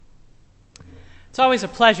It's always a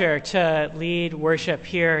pleasure to lead worship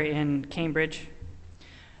here in Cambridge.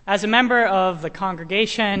 As a member of the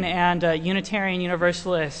congregation and a Unitarian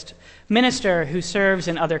Universalist minister who serves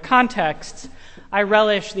in other contexts, I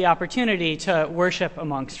relish the opportunity to worship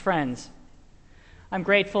amongst friends. I'm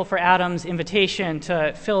grateful for Adam's invitation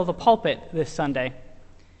to fill the pulpit this Sunday.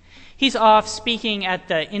 He's off speaking at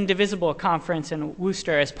the Indivisible conference in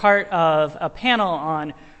Worcester as part of a panel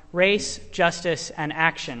on race, justice, and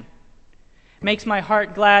action. It makes my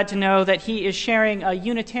heart glad to know that he is sharing a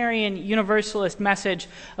Unitarian Universalist message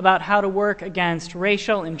about how to work against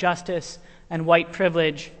racial injustice and white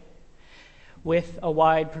privilege with a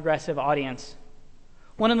wide progressive audience.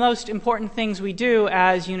 One of the most important things we do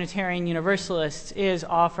as Unitarian Universalists is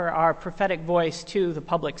offer our prophetic voice to the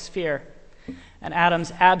public sphere. And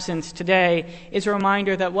Adam's absence today is a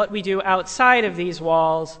reminder that what we do outside of these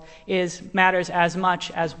walls matters as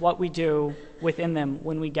much as what we do within them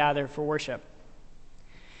when we gather for worship.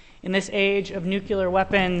 In this age of nuclear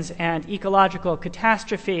weapons and ecological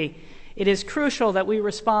catastrophe, it is crucial that we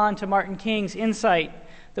respond to Martin King's insight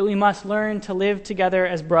that we must learn to live together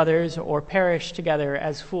as brothers or perish together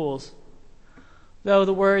as fools. Though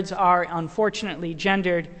the words are unfortunately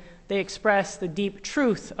gendered, they express the deep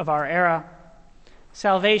truth of our era.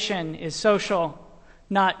 Salvation is social,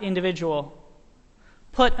 not individual.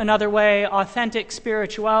 Put another way, authentic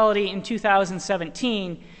spirituality in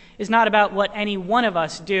 2017 is not about what any one of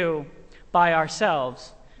us do by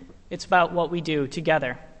ourselves. It's about what we do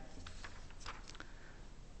together.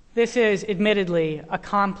 This is admittedly a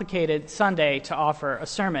complicated Sunday to offer a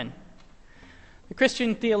sermon. The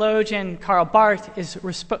Christian theologian Karl Barth is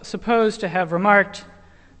supposed to have remarked,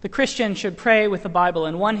 "The Christian should pray with the Bible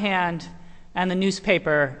in one hand and the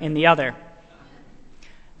newspaper in the other."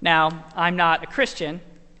 Now, I'm not a Christian.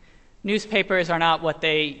 Newspapers are not what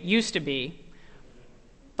they used to be.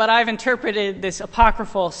 But I've interpreted this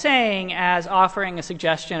apocryphal saying as offering a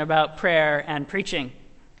suggestion about prayer and preaching.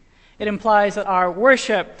 It implies that our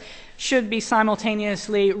worship should be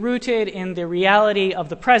simultaneously rooted in the reality of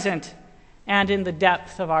the present and in the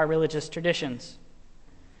depth of our religious traditions.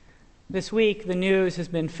 This week, the news has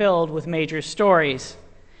been filled with major stories.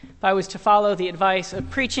 If I was to follow the advice of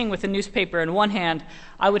preaching with a newspaper in one hand,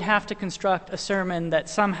 I would have to construct a sermon that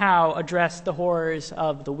somehow addressed the horrors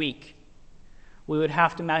of the week. We would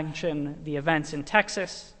have to mention the events in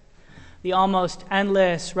Texas, the almost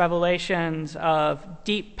endless revelations of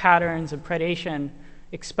deep patterns of predation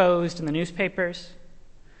exposed in the newspapers.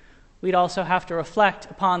 We'd also have to reflect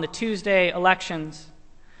upon the Tuesday elections,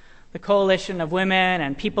 the coalition of women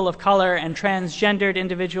and people of color and transgendered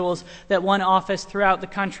individuals that won office throughout the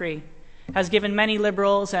country has given many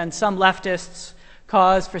liberals and some leftists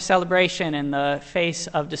cause for celebration in the face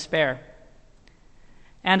of despair.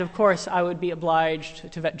 And of course, I would be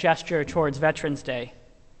obliged to gesture towards Veterans Day.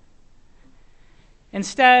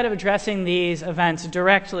 Instead of addressing these events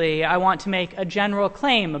directly, I want to make a general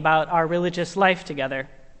claim about our religious life together.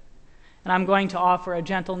 And I'm going to offer a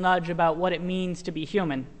gentle nudge about what it means to be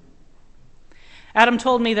human. Adam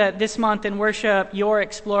told me that this month in worship, you're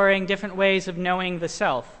exploring different ways of knowing the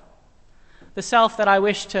self. The self that I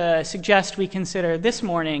wish to suggest we consider this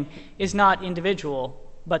morning is not individual,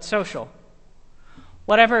 but social.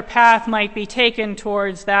 Whatever path might be taken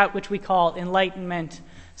towards that which we call enlightenment,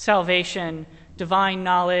 salvation, divine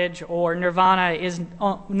knowledge, or nirvana is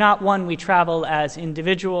not one we travel as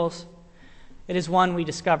individuals. It is one we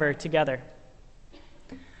discover together.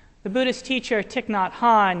 The Buddhist teacher Thich Nhat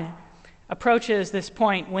Hanh approaches this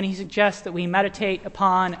point when he suggests that we meditate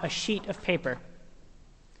upon a sheet of paper.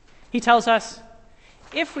 He tells us,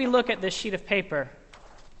 if we look at this sheet of paper,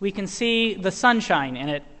 we can see the sunshine in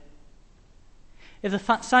it. If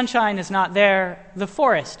the sunshine is not there, the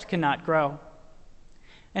forest cannot grow.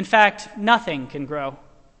 In fact, nothing can grow.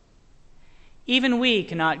 Even we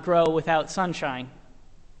cannot grow without sunshine.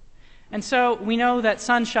 And so we know that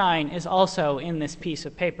sunshine is also in this piece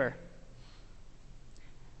of paper.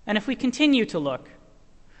 And if we continue to look,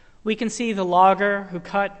 we can see the logger who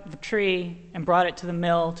cut the tree and brought it to the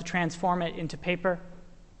mill to transform it into paper.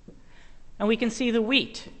 And we can see the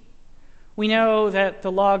wheat. We know that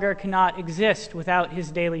the logger cannot exist without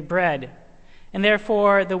his daily bread, and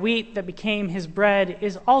therefore the wheat that became his bread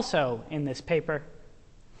is also in this paper.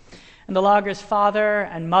 And the logger's father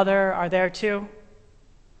and mother are there too.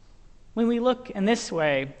 When we look in this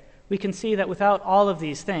way, we can see that without all of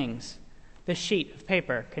these things, the sheet of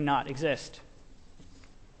paper cannot exist.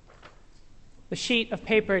 The sheet of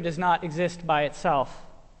paper does not exist by itself.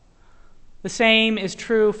 The same is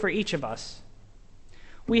true for each of us.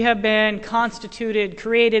 We have been constituted,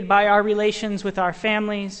 created by our relations with our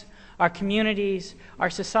families, our communities, our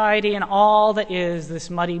society, and all that is this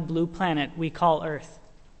muddy blue planet we call Earth.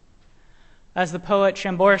 As the poet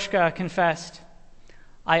Szymborska confessed,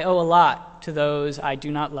 I owe a lot to those I do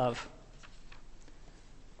not love.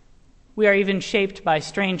 We are even shaped by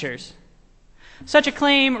strangers. Such a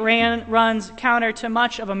claim runs counter to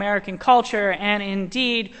much of American culture and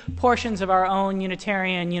indeed portions of our own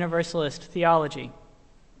Unitarian Universalist theology.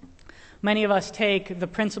 Many of us take the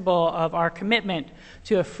principle of our commitment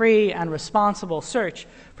to a free and responsible search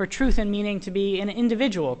for truth and meaning to be an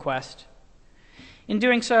individual quest. In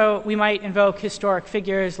doing so, we might invoke historic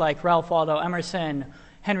figures like Ralph Waldo Emerson,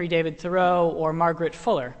 Henry David Thoreau, or Margaret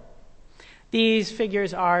Fuller. These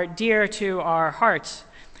figures are dear to our hearts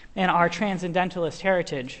and our transcendentalist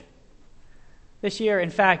heritage. This year,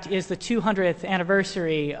 in fact, is the 200th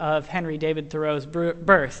anniversary of Henry David Thoreau's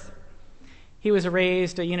birth. He was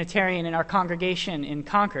raised a Unitarian in our congregation in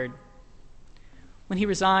Concord. When he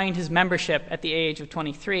resigned his membership at the age of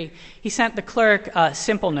 23, he sent the clerk a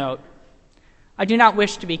simple note: I do not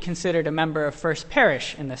wish to be considered a member of First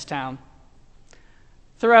Parish in this town.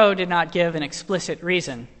 Thoreau did not give an explicit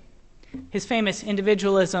reason. His famous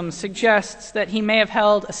individualism suggests that he may have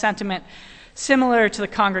held a sentiment similar to the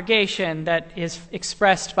congregation that is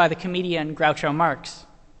expressed by the comedian Groucho Marx.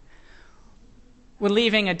 When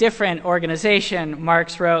leaving a different organization,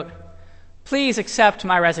 Marx wrote, "Please accept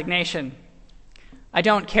my resignation. I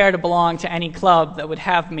don't care to belong to any club that would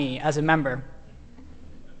have me as a member."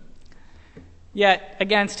 Yet,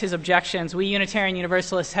 against his objections, we Unitarian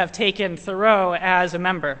Universalists have taken Thoreau as a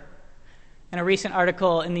member. In a recent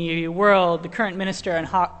article in the UU World, the current minister in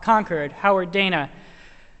Concord, Howard Dana,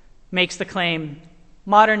 makes the claim,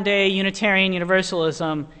 modern-day Unitarian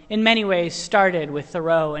Universalism in many ways started with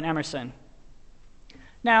Thoreau and Emerson.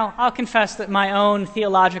 Now, I'll confess that my own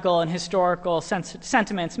theological and historical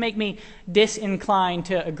sentiments make me disinclined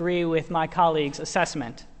to agree with my colleague's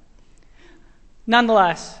assessment.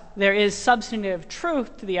 Nonetheless, there is substantive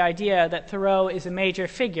truth to the idea that Thoreau is a major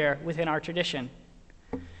figure within our tradition.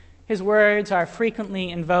 His words are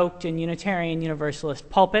frequently invoked in Unitarian Universalist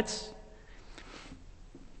pulpits.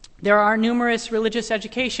 There are numerous religious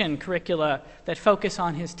education curricula that focus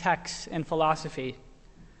on his texts and philosophy.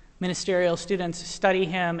 Ministerial students study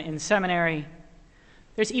him in seminary.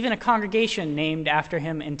 There's even a congregation named after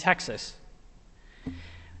him in Texas.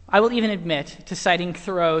 I will even admit to citing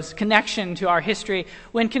Thoreau's connection to our history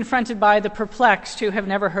when confronted by the perplexed who have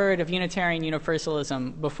never heard of Unitarian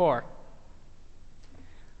Universalism before.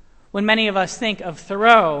 When many of us think of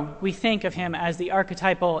Thoreau, we think of him as the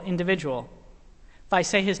archetypal individual. If I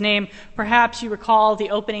say his name, perhaps you recall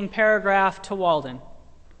the opening paragraph to Walden.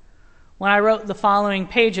 When I wrote the following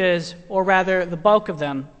pages, or rather the bulk of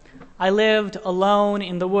them, I lived alone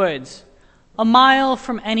in the woods, a mile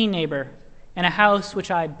from any neighbor, in a house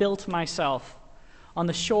which I built myself, on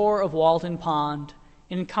the shore of Walden Pond,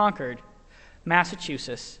 in Concord,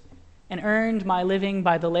 Massachusetts, and earned my living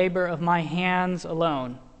by the labor of my hands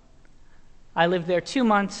alone. I lived there 2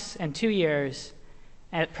 months and 2 years,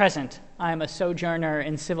 and at present I am a sojourner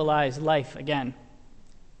in civilized life again.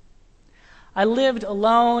 I lived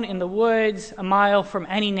alone in the woods, a mile from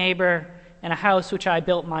any neighbor, in a house which I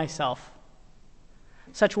built myself.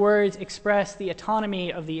 Such words express the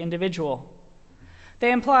autonomy of the individual.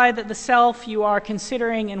 They imply that the self you are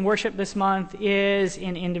considering in worship this month is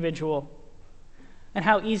an individual, and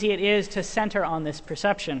how easy it is to center on this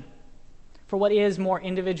perception. For what is more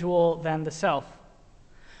individual than the self?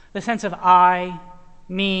 The sense of I,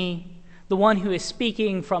 me, the one who is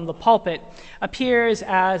speaking from the pulpit, appears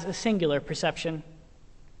as a singular perception.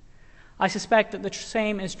 I suspect that the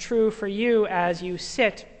same is true for you as you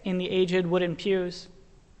sit in the aged wooden pews.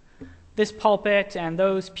 This pulpit and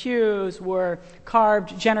those pews were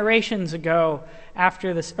carved generations ago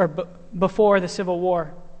before the Civil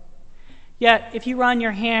War. Yet, if you run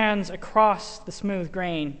your hands across the smooth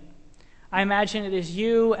grain, I imagine it is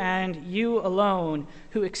you and you alone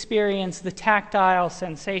who experience the tactile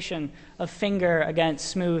sensation of finger against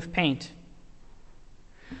smooth paint.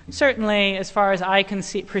 Certainly, as far as I can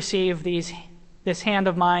perceive this hand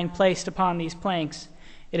of mine placed upon these planks,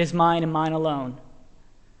 it is mine and mine alone.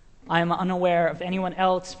 I am unaware of anyone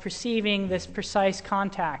else perceiving this precise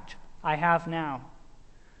contact I have now.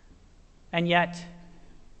 And yet,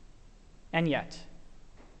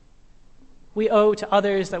 we owe to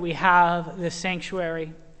others that we have this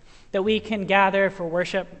sanctuary, that we can gather for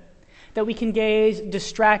worship, that we can gaze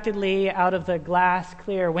distractedly out of the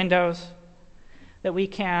glass-clear windows, that we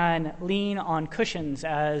can lean on cushions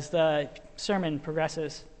as the sermon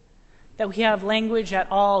progresses, that we have language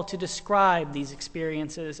at all to describe these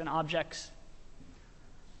experiences and objects.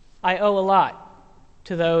 I owe a lot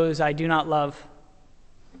to those I do not love.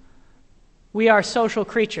 We are social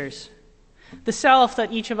creatures. The self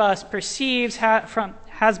that each of us perceives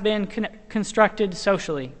has been constructed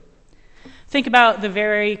socially. Think about the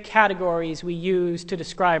very categories we use to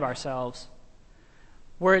describe ourselves.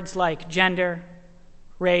 Words like gender,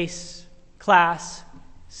 race, class,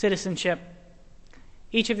 citizenship.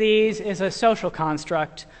 Each of these is a social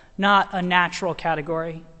construct, not a natural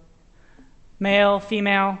category. Male,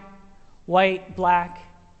 female, white, black,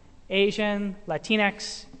 Asian,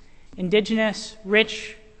 Latinx, indigenous,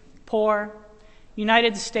 rich, poor,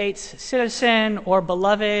 United States citizen, or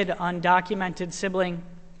beloved, undocumented sibling.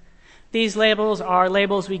 These labels are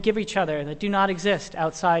labels we give each other that do not exist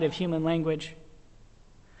outside of human language.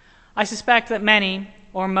 I suspect that many,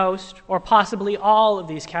 or most, or possibly all of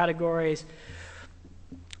these categories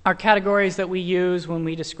are categories that we use when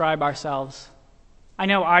we describe ourselves. I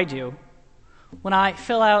know I do. When I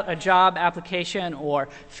fill out a job application or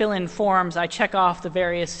fill in forms, I check off the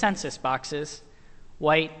various census boxes: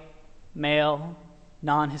 white, male,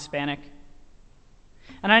 non-Hispanic.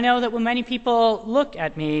 And I know that when many people look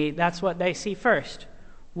at me, that's what they see first: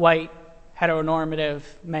 white, heteronormative,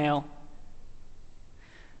 male.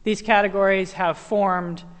 These categories have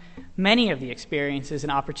formed many of the experiences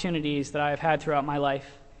and opportunities that I have had throughout my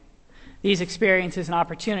life. These experiences and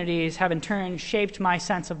opportunities have in turn shaped my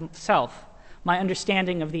sense of self, my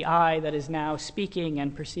understanding of the I that is now speaking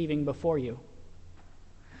and perceiving before you.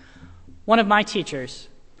 One of my teachers,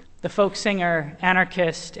 the folk singer,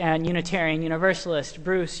 anarchist, and Unitarian Universalist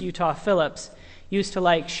Bruce Utah Phillips, used to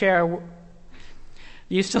like to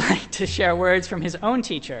share words from his own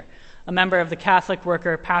teacher, a member of the Catholic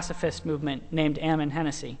worker pacifist movement named Ammon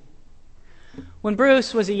Hennessy. When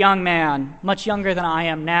Bruce was a young man, much younger than I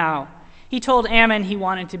am now, he told Ammon he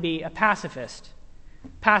wanted to be a pacifist.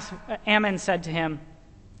 Ammon said to him,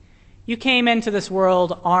 "You came into this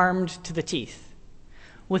world armed to the teeth,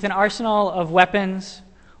 with an arsenal of weapons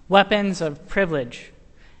of privilege,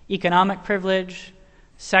 economic privilege,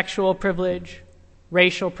 sexual privilege,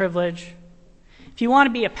 racial privilege. If you want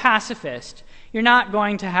to be a pacifist, you're not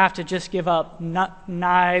going to have to just give up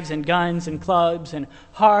knives and guns and clubs and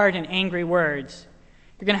hard and angry words.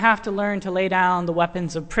 You're going to have to learn to lay down the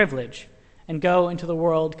weapons of privilege and go into the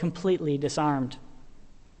world completely disarmed."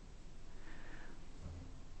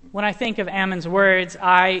 When I think of Ammon's words,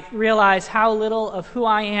 I realize how little of who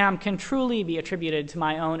I am can truly be attributed to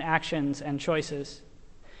my own actions and choices,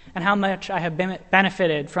 and how much I have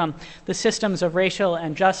benefited from the systems of racial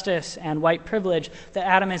injustice and white privilege that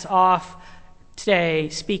Adam is off today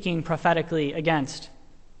speaking prophetically against.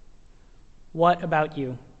 What about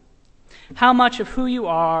you? How much of who you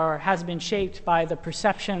are has been shaped by the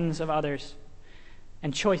perceptions of others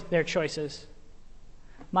and their choices?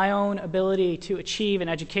 My own ability to achieve an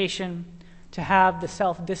education, to have the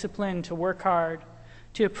self-discipline to work hard,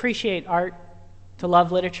 to appreciate art, to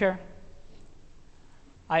love literature.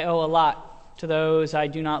 I owe a lot to those I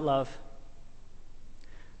do not love.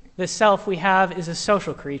 This self we have is a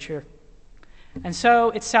social creature, and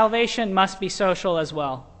so its salvation must be social as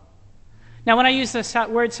well. Now, when I use the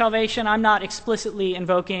word salvation, I'm not explicitly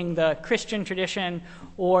invoking the Christian tradition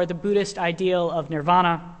or the Buddhist ideal of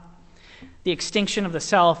nirvana, the extinction of the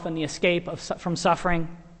self and the escape from suffering.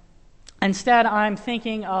 Instead, I'm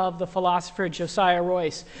thinking of the philosopher Josiah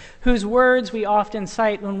Royce, whose words we often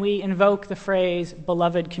cite when we invoke the phrase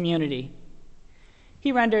beloved community.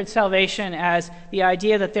 He rendered salvation as the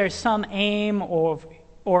idea that there's some aim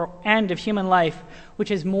or end of human life which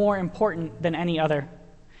is more important than any other.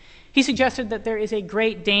 He suggested that there is a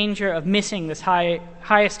great danger of missing this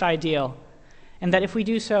highest ideal, and that if we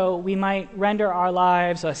do so, we might render our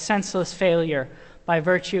lives a senseless failure by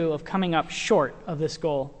virtue of coming up short of this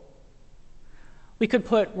goal. We could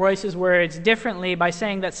put Royce's words differently by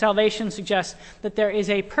saying that salvation suggests that there is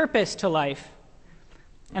a purpose to life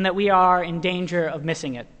and that we are in danger of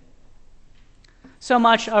missing it. So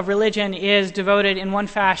much of religion is devoted in one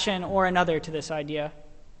fashion or another to this idea.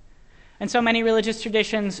 And so many religious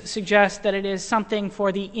traditions suggest that it is something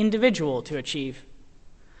for the individual to achieve.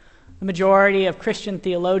 The majority of Christian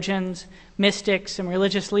theologians, mystics, and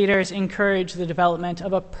religious leaders encourage the development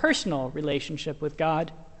of a personal relationship with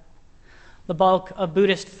God. The bulk of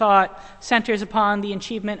Buddhist thought centers upon the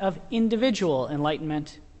achievement of individual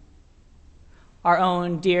enlightenment. Our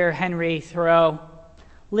own dear Henry Thoreau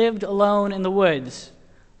lived alone in the woods,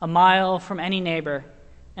 a mile from any neighbor,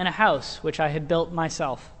 in a house which I had built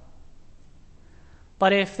myself.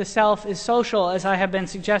 But if the self is social, as I have been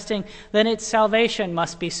suggesting, then its salvation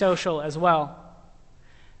must be social as well.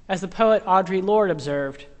 As the poet Audre Lorde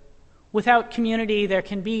observed, without community there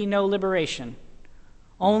can be no liberation.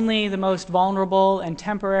 only the most vulnerable and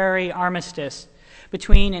temporary armistice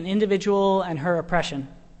between an individual and her oppression.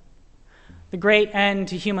 The great end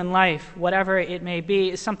to human life, whatever it may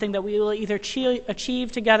be, is something that we will either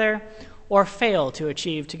achieve together or fail to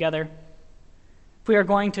achieve together. If we are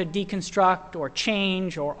going to deconstruct or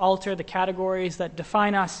change or alter the categories that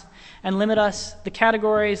define us and limit us, the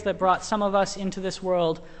categories that brought some of us into this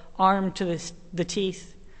world armed to the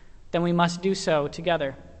teeth, then we must do so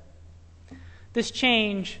together. This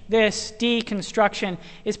change, this deconstruction,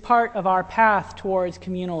 is part of our path towards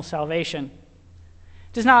communal salvation.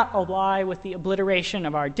 It does not ally with the obliteration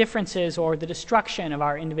of our differences or the destruction of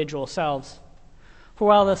our individual selves. For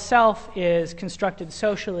while the self is constructed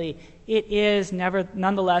socially, it is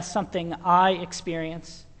nonetheless something I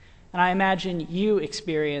experience, and I imagine you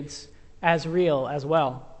experience as real as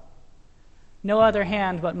well. No other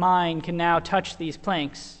hand but mine can now touch these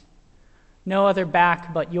planks. No other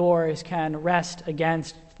back but yours can rest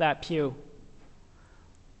against that pew.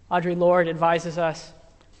 Audre Lorde advises us,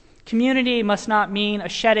 community must not mean a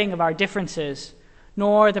shedding of our differences,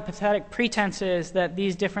 nor the pathetic pretenses that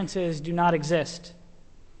these differences do not exist.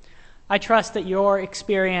 I trust that your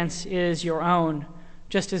experience is your own,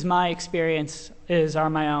 just as my experience is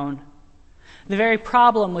my own. The very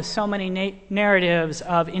problem with so many narratives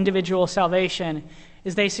of individual salvation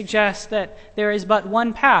is they suggest that there is but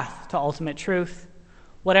one path to ultimate truth,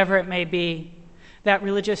 whatever it may be, that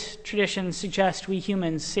religious traditions suggest we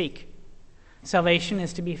humans seek. Salvation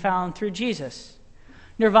is to be found through Jesus.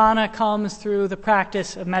 Nirvana comes through the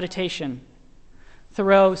practice of meditation.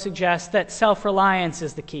 Thoreau suggests that self-reliance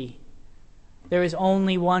is the key. There is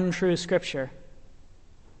only one true Scripture.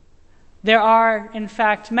 There are, in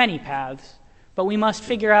fact, many paths, but we must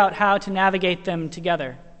figure out how to navigate them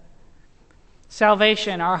together.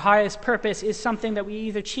 Salvation, our highest purpose, is something that we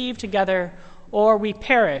either achieve together or we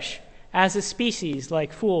perish as a species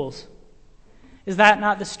like fools. Is that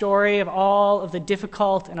not the story of all of the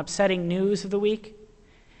difficult and upsetting news of the week?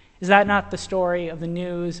 Is that not the story of the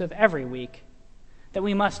news of every week? That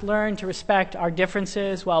we must learn to respect our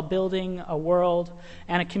differences while building a world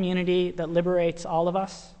and a community that liberates all of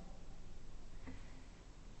us?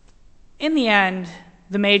 In the end,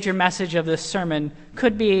 the major message of this sermon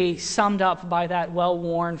could be summed up by that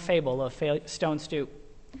well-worn fable of Stone Soup.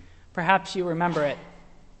 Perhaps you remember it.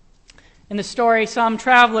 In the story, some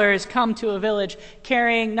travelers come to a village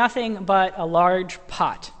carrying nothing but a large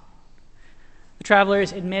pot. The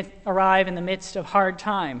travelers arrive in the midst of hard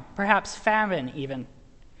time, perhaps famine even.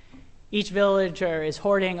 Each villager is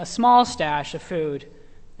hoarding a small stash of food,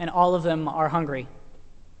 and all of them are hungry.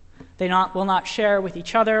 They will not share with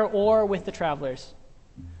each other or with the travelers.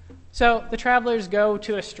 So the travelers go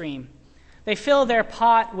to a stream. They fill their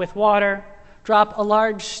pot with water, drop a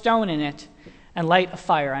large stone in it, and light a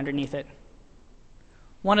fire underneath it.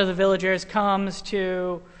 One of the villagers comes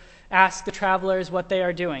to ask the travelers what they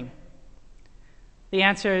are doing. They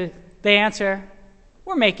answer,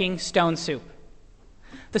 we're making stone soup.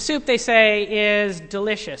 The soup, they say, is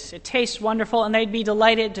delicious. It tastes wonderful, and they'd be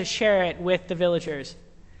delighted to share it with the villagers.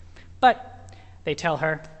 But, they tell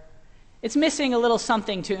her, it's missing a little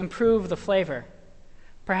something to improve the flavor.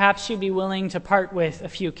 Perhaps she'd be willing to part with a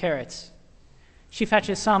few carrots. She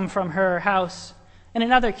fetches some from her house, and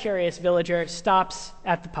another curious villager stops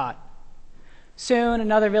at the pot. Soon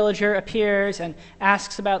another villager appears and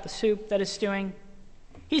asks about the soup that is stewing.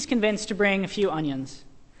 He's convinced to bring a few onions.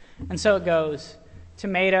 And so it goes.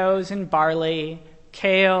 Tomatoes and barley,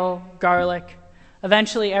 kale, garlic.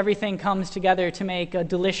 Eventually everything comes together to make a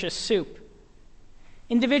delicious soup.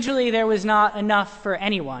 Individually, there was not enough for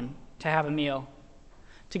anyone to have a meal.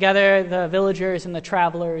 Together, the villagers and the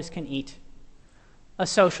travelers can eat. A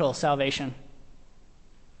social salvation.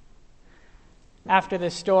 After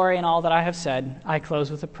this story and all that I have said, I close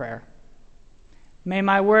with a prayer. May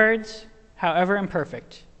my words, however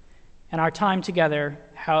imperfect, and our time together,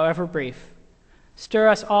 however brief, stir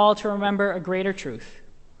us all to remember a greater truth.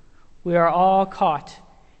 We are all caught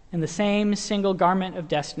in the same single garment of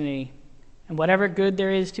destiny, and whatever good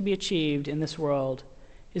there is to be achieved in this world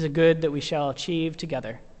is a good that we shall achieve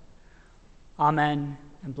together. Amen,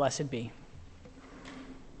 and blessed be.